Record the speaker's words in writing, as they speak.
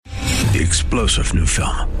The explosive new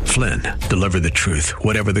film, Flynn, deliver the truth,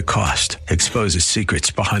 whatever the cost, exposes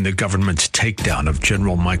secrets behind the government's takedown of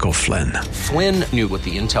General Michael Flynn. Flynn knew what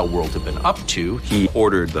the intel world had been up to. He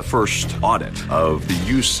ordered the first audit of the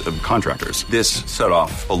use of contractors. This set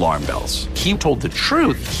off alarm bells. He told the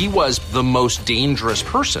truth. He was the most dangerous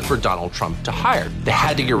person for Donald Trump to hire. They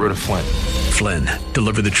had to get rid of Flynn. Flynn,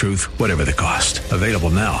 deliver the truth, whatever the cost. Available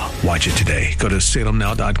now. Watch it today. Go to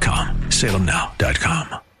salemnow.com.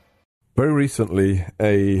 salemnow.com. Very recently,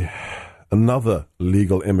 another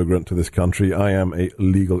legal immigrant to this country. I am a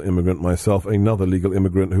legal immigrant myself. Another legal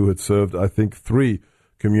immigrant who had served, I think, 3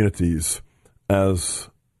 communities as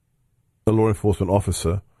a law enforcement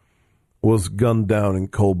officer was gunned down in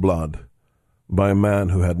cold blood by a man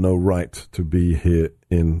who had no right to be here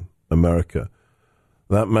in America.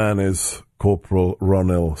 That man is Corporal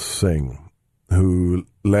Ronil Singh, who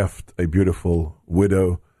left a beautiful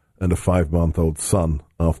widow and a 5-month-old son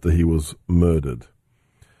after he was murdered.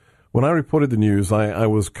 When I reported the news, I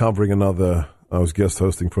was I was guest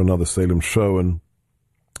hosting for another Salem show, and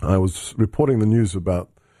I was reporting the news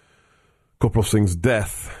about Corporal Singh's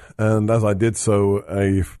death. And as I did so,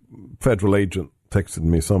 a federal agent texted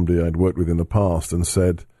me, somebody I'd worked with in the past, and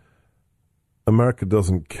said, America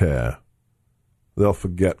doesn't care. They'll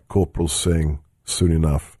forget Corporal Singh soon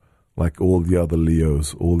enough, like all the other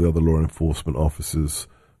Leos, all the other law enforcement officers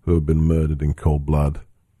who have been murdered in cold blood.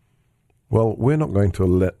 Well, we're not going to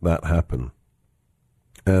let that happen.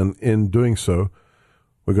 And in doing so,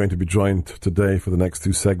 we're going to be joined today for the next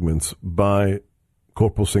 2 segments by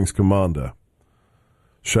Corporal Singh's commander,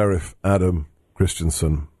 Sheriff Adam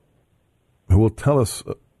Christensen, who will tell us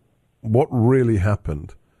what really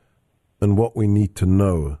happened and what we need to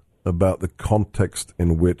know about the context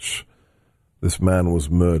in which this man was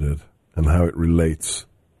murdered and how it relates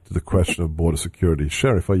to the question of border security.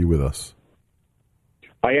 Sheriff, are you with us?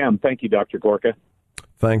 I am. Thank you, Dr. Gorka.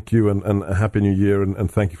 Thank you, and a Happy New Year,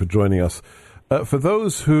 and thank you for joining us. For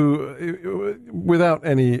those who, without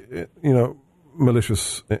any,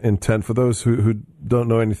 malicious intent, for those who don't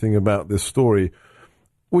know anything about this story,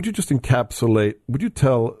 would you just would you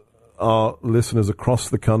tell our listeners across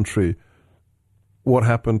the country what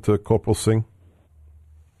happened to Corporal Singh?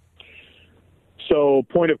 So,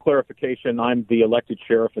 point of clarification, I'm the elected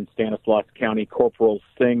sheriff in Stanislaus County. Corporal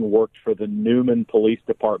Singh worked for the Newman Police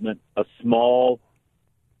Department, a small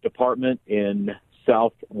department in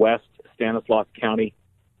southwest Stanislaus County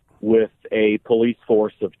with a police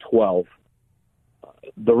force of 12.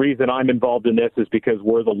 The reason I'm involved in this is because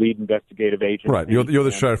we're the lead investigative agency. Right, you're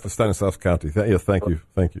the sheriff of Stanislaus County. Yes, thank you.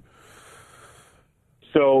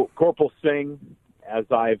 So, Corporal Singh, as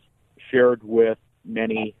I've shared with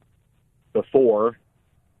many before,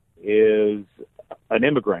 is an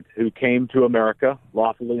immigrant who came to America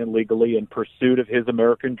lawfully and legally in pursuit of his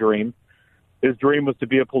American dream. His dream was to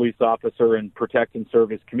be a police officer and protect and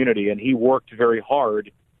serve his community, and he worked very hard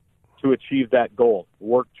to achieve that goal.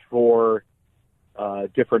 Worked for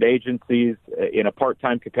different agencies in a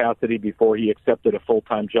part-time capacity before he accepted a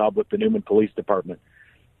full-time job with the Newman Police Department.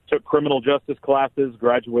 Took criminal justice classes,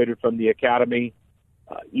 graduated from the academy,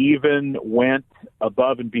 even went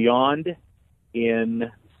above and beyond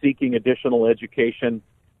in seeking additional education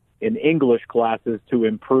in English classes to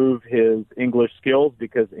improve his English skills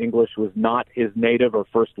because English was not his native or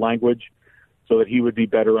first language, so that he would be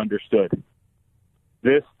better understood.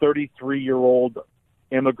 This 33-year-old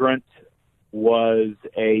immigrant was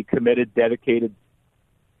a committed, dedicated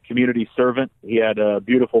community servant. He had a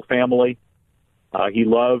beautiful family. He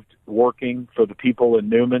loved working for the people in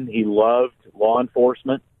Newman. He loved law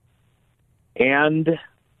enforcement. And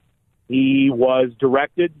he was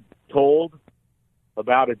told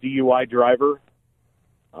about a DUI driver,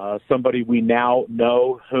 somebody we now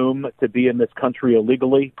know whom to be in this country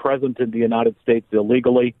illegally, present in the United States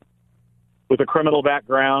illegally, with a criminal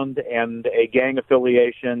background and a gang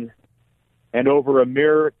affiliation. And over a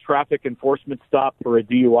mere traffic enforcement stop for a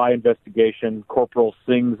DUI investigation, Corporal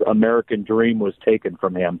Singh's American dream was taken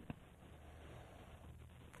from him.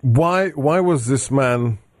 Why was this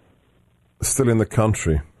man still in the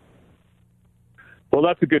country? Well,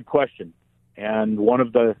 that's a good question. And one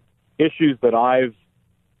of the issues that I've,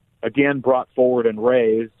 again, brought forward and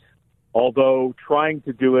raised, although trying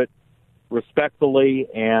to do it respectfully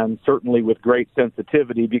and certainly with great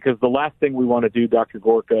sensitivity, because the last thing we want to do, Dr.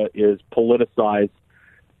 Gorka, is politicize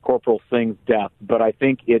Corporal Singh's death. But I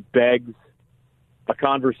think it begs a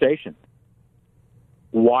conversation.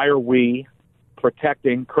 Why are we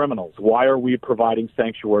protecting criminals? Why are we providing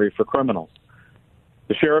sanctuary for criminals?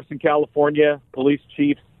 The sheriffs in California, police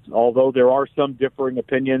chiefs, although there are some differing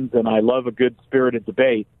opinions, and I love a good spirited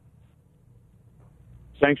debate,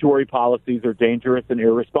 sanctuary policies are dangerous and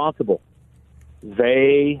irresponsible.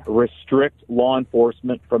 They restrict law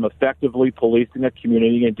enforcement from effectively policing a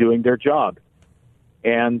community and doing their job.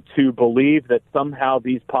 And to believe that somehow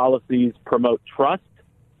these policies promote trust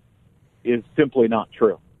is simply not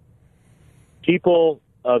true. People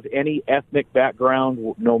of any ethnic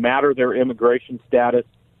background, no matter their immigration status,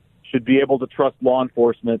 should be able to trust law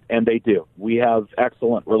enforcement, and they do. We have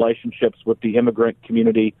excellent relationships with the immigrant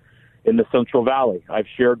community in the Central Valley. I've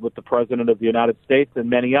shared with the President of the United States and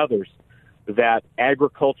many others that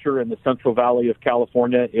agriculture in the Central Valley of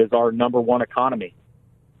California is our number one economy.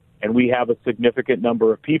 And we have a significant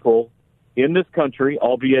number of people in this country,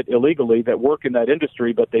 albeit illegally, that work in that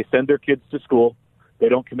industry, but they send their kids to school. They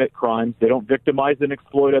don't commit crimes. They don't victimize and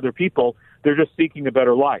exploit other people. They're just seeking a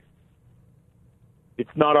better life. It's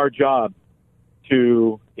not our job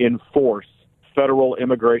to enforce federal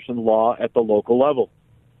immigration law at the local level.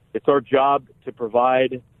 It's our job to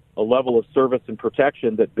provide a level of service and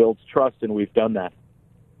protection that builds trust, and we've done that.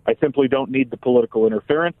 I simply don't need the political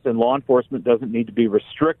interference, and law enforcement doesn't need to be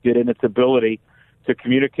restricted in its ability to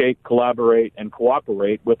communicate, collaborate, and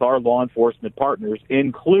cooperate with our law enforcement partners,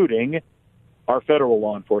 including our federal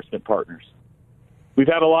law enforcement partners. We've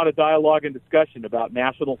had a lot of dialogue and discussion about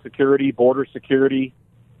national security, border security.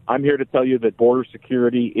 I'm here to tell you that border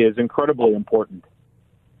security is incredibly important.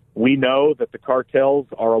 We know that the cartels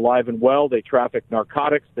are alive and well. They traffic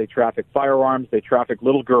narcotics, they traffic firearms, they traffic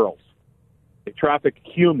little girls, they traffic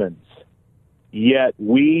humans. Yet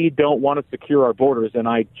we don't want to secure our borders, and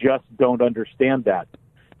I just don't understand that.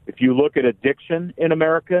 If you look at addiction in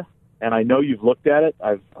America, and I know you've looked at it,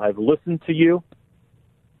 I've listened to you,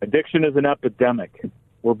 addiction is an epidemic.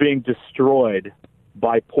 We're being destroyed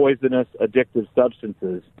by poisonous, addictive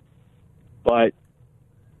substances. But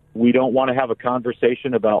we don't want to have a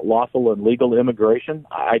conversation about lawful and legal immigration.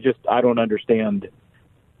 I don't understand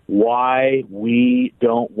why we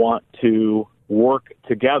don't want to work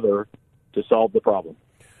together to solve the problem.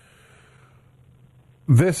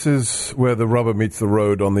 This is where the rubber meets the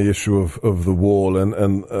road on the issue of the wall, and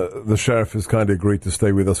the sheriff has kind of agreed to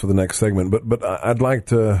stay with us for the next segment. But I'd like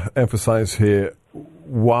to emphasize here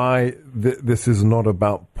why this is not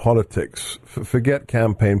about politics. Forget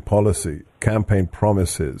campaign policy, campaign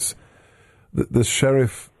promises. The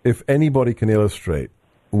sheriff, if anybody can illustrate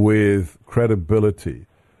with credibility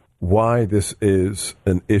why this is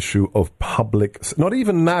an issue of public, not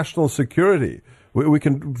even national security. We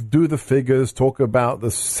can do the figures, talk about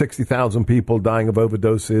the 60,000 people dying of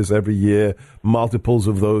overdoses every year, multiples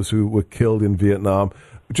of those who were killed in Vietnam.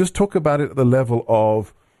 Just talk about it at the level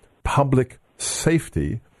of public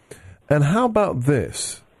safety. And how about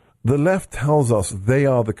this? The left tells us they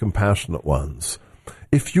are the compassionate ones.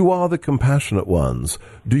 If you are the compassionate ones,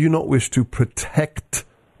 do you not wish to protect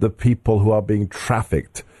the people who are being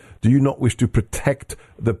trafficked? Do you not wish to protect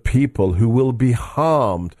the people who will be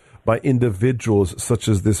harmed by individuals such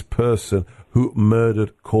as this person who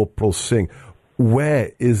murdered Corporal Singh?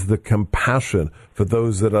 Where is the compassion for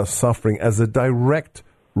those that are suffering as a direct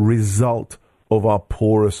result of our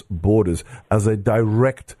porous borders, as a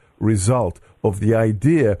direct result of the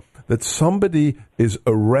idea that somebody is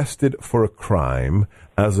arrested for a crime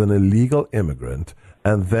as an illegal immigrant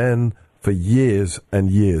and then for years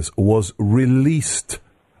and years was released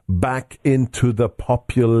back into the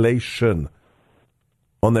population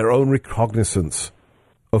on their own recognizance,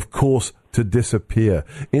 of course, to disappear.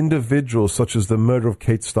 Individuals such as the murder of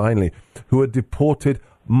Kate Steinle, who were deported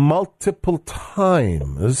multiple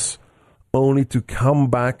times only to come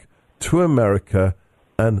back to America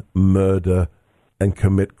and murder and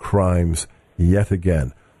commit crimes yet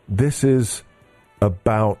again. This is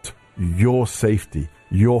about your safety,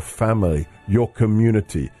 your family, your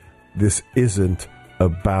community. This isn't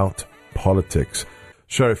about politics.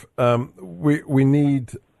 Sheriff, we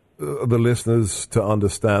need the listeners to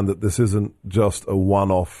understand that this isn't just a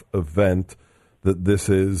one-off event, that this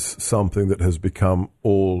is something that has become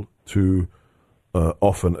all too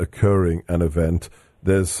often occurring an event.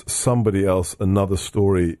 There's somebody else, another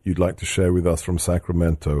story you'd like to share with us from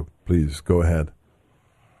Sacramento. Please, go ahead.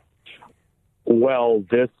 Well,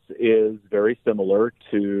 this is very similar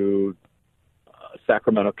to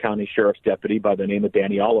Sacramento County Sheriff's deputy by the name of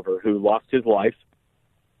Danny Oliver, who lost his life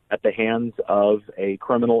at the hands of a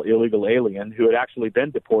criminal illegal alien who had actually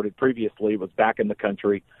been deported previously, was back in the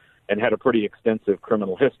country, and had a pretty extensive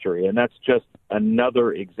criminal history. And that's just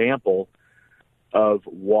another example of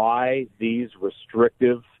why these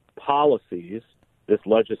restrictive policies, this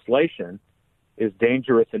legislation, is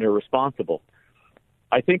dangerous and irresponsible.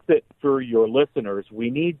 I think that for your listeners, we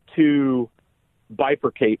need to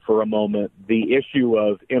bifurcate for a moment the issue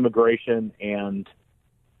of immigration and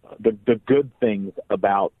the good things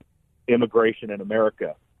about immigration in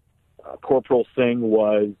America. Corporal Singh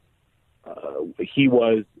was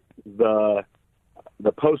the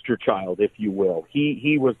poster child, if you will.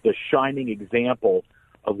 He was the shining example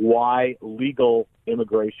of why legal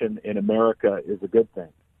immigration in America is a good thing.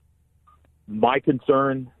 My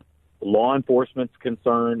concern, law enforcement's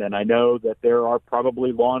concern, and I know that there are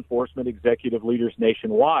probably law enforcement executive leaders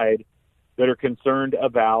nationwide that are concerned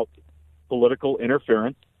about political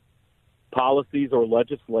interference, policies or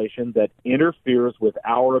legislation that interferes with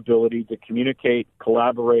our ability to communicate,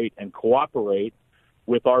 collaborate, and cooperate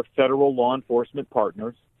with our federal law enforcement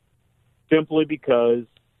partners simply because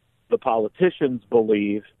the politicians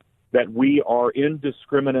believe that we are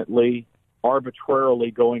indiscriminately, arbitrarily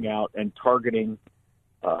going out and targeting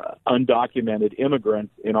undocumented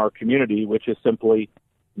immigrants in our community, which is simply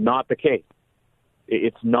not the case.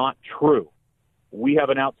 It's not true. We have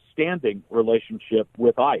an outstanding relationship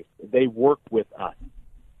with ICE. They work with us.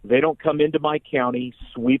 They don't come into my county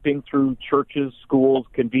sweeping through churches, schools,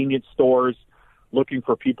 convenience stores, looking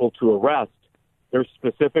for people to arrest. They're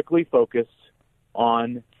specifically focused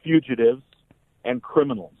on fugitives and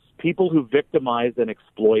criminals, people who victimize and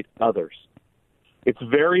exploit others. It's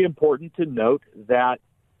very important to note that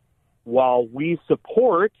while we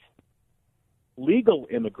support legal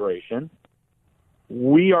immigration,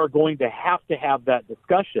 we are going to have that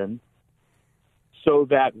discussion so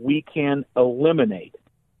that we can eliminate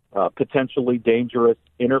potentially dangerous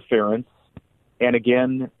interference and,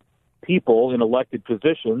 again, people in elected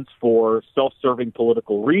positions for self-serving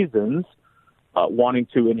political reasons wanting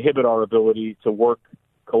to inhibit our ability to work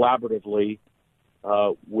collaboratively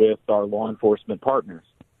with our law enforcement partners.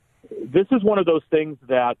 This is one of those things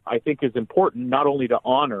that I think is important not only to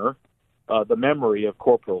honor the memory of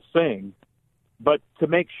Corporal Singh, but to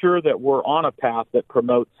make sure that we're on a path that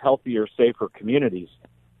promotes healthier, safer communities.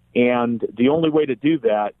 And the only way to do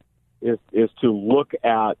that is to look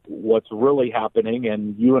at what's really happening,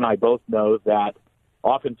 and you and I both know that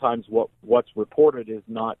oftentimes what's reported is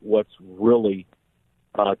not what's really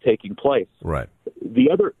taking place. Right. The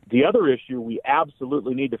other issue we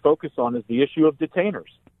absolutely need to focus on is the issue of detainers.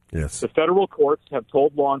 Yes. The federal courts have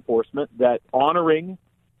told law enforcement that honoring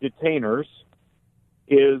detainers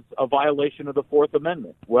is a violation of the Fourth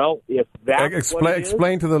Amendment. Well, if that's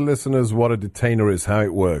explain to the listeners what a detainer is, how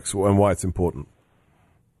it works, and why it's important.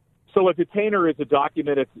 So a detainer is a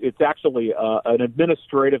document. It's actually an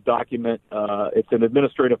administrative document. It's an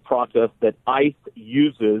administrative process that ICE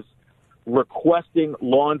uses requesting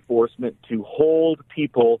law enforcement to hold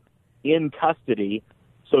people in custody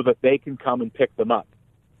so that they can come and pick them up.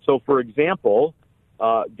 So, for example,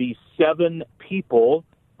 the 7 people,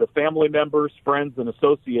 the family members, friends, and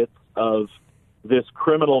associates of this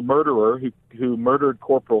criminal murderer who murdered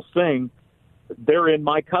Corporal Singh, they're in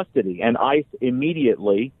my custody, and ICE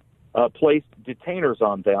immediately placed detainers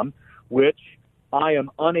on them, which I am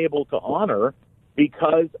unable to honor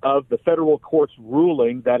because of the federal court's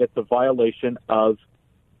ruling that it's a violation of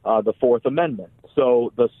the Fourth Amendment.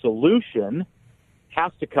 So the solution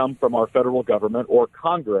has to come from our federal government or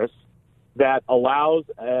Congress that allows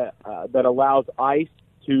ICE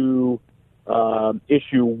to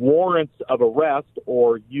issue warrants of arrest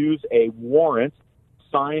or use a warrant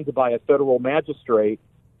signed by a federal magistrate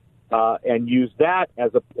and use that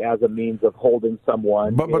as a means of holding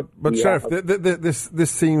someone. But Sheriff,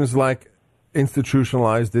 this seems like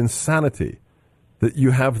institutionalized insanity. That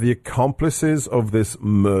you have the accomplices of this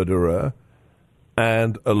murderer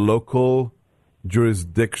and a local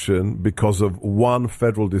jurisdiction, because of one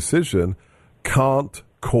federal decision, can't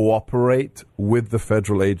cooperate with the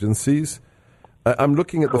federal agencies. I'm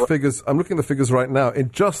looking at the figures. I'm looking at the figures right now.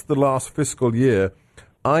 In just the last fiscal year,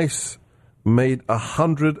 ICE made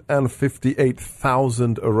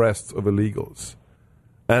 158,000 arrests of illegals,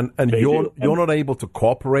 and you're not able to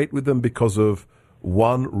cooperate with them because of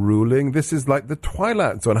one ruling. This is like the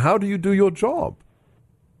Twilight Zone. How do you do your job?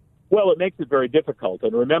 Well, it makes it very difficult.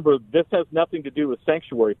 And remember, this has nothing to do with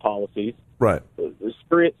sanctuary policies. Right.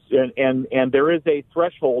 And there is a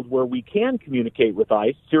threshold where we can communicate with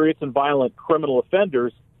ICE, serious and violent criminal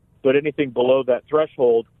offenders, but anything below that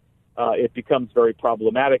threshold, it becomes very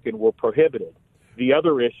problematic and we're prohibited. The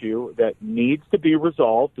other issue that needs to be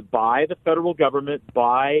resolved by the federal government,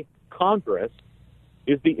 by Congress,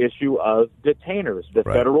 is the issue of detainers. The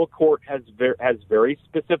federal court has very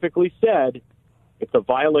specifically said it's a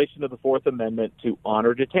violation of the Fourth Amendment to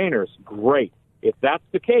honor detainers. Great. If that's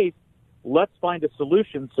the case, let's find a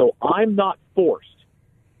solution so I'm not forced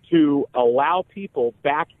to allow people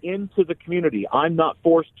back into the community. I'm not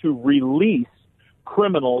forced to release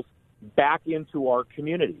criminals back into our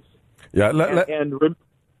communities. Yeah,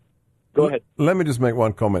 Go ahead. Let me just make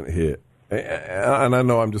one comment here. And I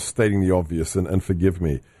know I'm just stating the obvious, and forgive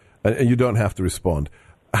me. And you don't have to respond.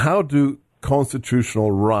 How do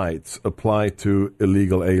constitutional rights apply to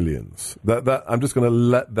illegal aliens? That I'm just going to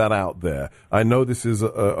let that out there. I know this is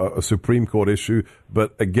a Supreme Court issue,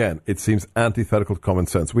 but again, it seems antithetical to common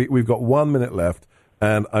sense. We've got 1 minute left,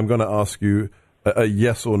 and I'm going to ask you a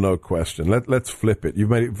yes or no question. Let's flip it. You've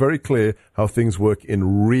made it very clear how things work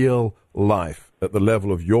in real life at the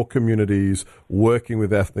level of your communities, working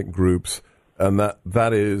with ethnic groups, and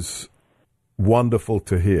that is wonderful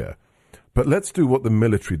to hear. But let's do what the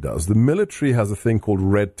military does. The military has a thing called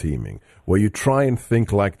red teaming, where you try and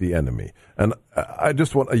think like the enemy. And I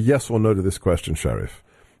just want a yes or no to this question, Sheriff.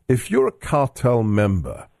 If you're a cartel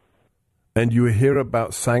member and you hear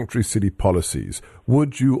about sanctuary city policies,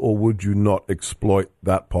 would you or would you not exploit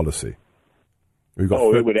that policy? We've got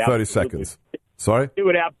 30 seconds. Sorry? It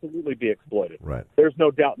would absolutely be exploited. Right. There's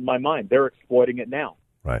no doubt in my mind. They're exploiting it now.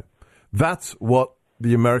 Right. That's what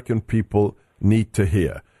the American people need to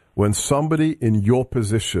hear. When somebody in your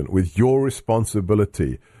position, with your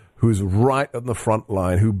responsibility, who's right at the front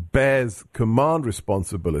line, who bears command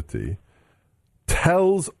responsibility,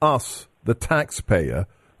 tells us, the taxpayer,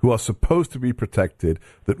 who are supposed to be protected,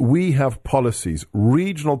 that we have policies,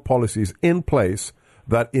 regional policies in place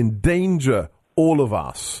that endanger all of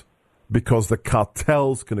us because the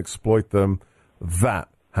cartels can exploit them, that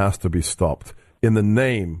has to be stopped in the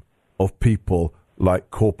name of people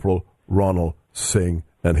like Corporal Ronald Singh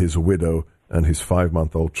and his widow and his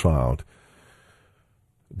 5-month-old child.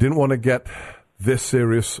 Didn't want to get this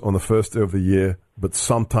serious on the first day of the year, but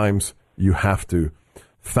sometimes you have to.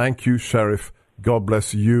 Thank you, Sheriff. God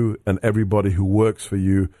bless you and everybody who works for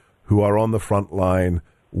you, who are on the front line,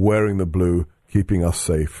 wearing the blue, keeping us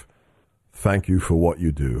safe. Thank you for what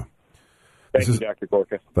you do. Thank you, Dr.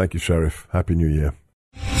 Gorka. Thank you, Sheriff. Happy New Year.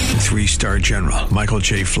 3-star General Michael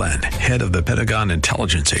J. Flynn, head of the Pentagon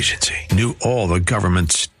Intelligence Agency, knew all the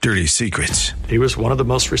government's dirty secrets. He was one of the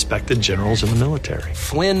most respected generals in the military.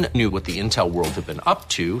 Flynn knew what the intel world had been up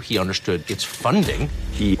to. He understood its funding.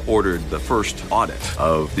 He ordered the first audit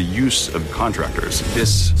of the use of contractors.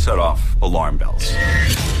 This set off alarm bells.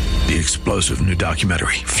 The explosive new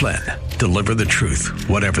documentary, Flynn, Deliver the Truth,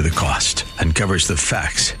 Whatever the Cost, uncovers the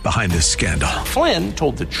facts behind this scandal. Flynn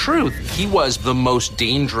told the truth. He was the most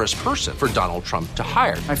dangerous person for Donald Trump to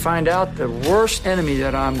hire. I find out the worst enemy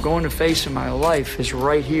that I'm going to face in my life is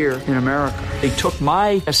right here in America. They took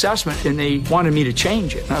my assessment and they wanted me to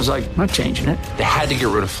change it. And I was like, I'm not changing it. They had to get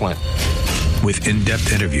rid of Flynn. With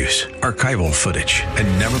in-depth interviews, archival footage,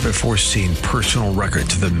 and never-before-seen personal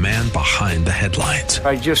records of the man behind the headlines.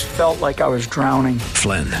 I just felt like I was drowning.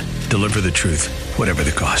 Flynn, Deliver the Truth, Whatever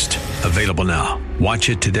the Cost. Available now.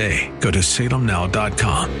 Watch it today. Go to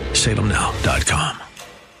salemnow.com. salemnow.com.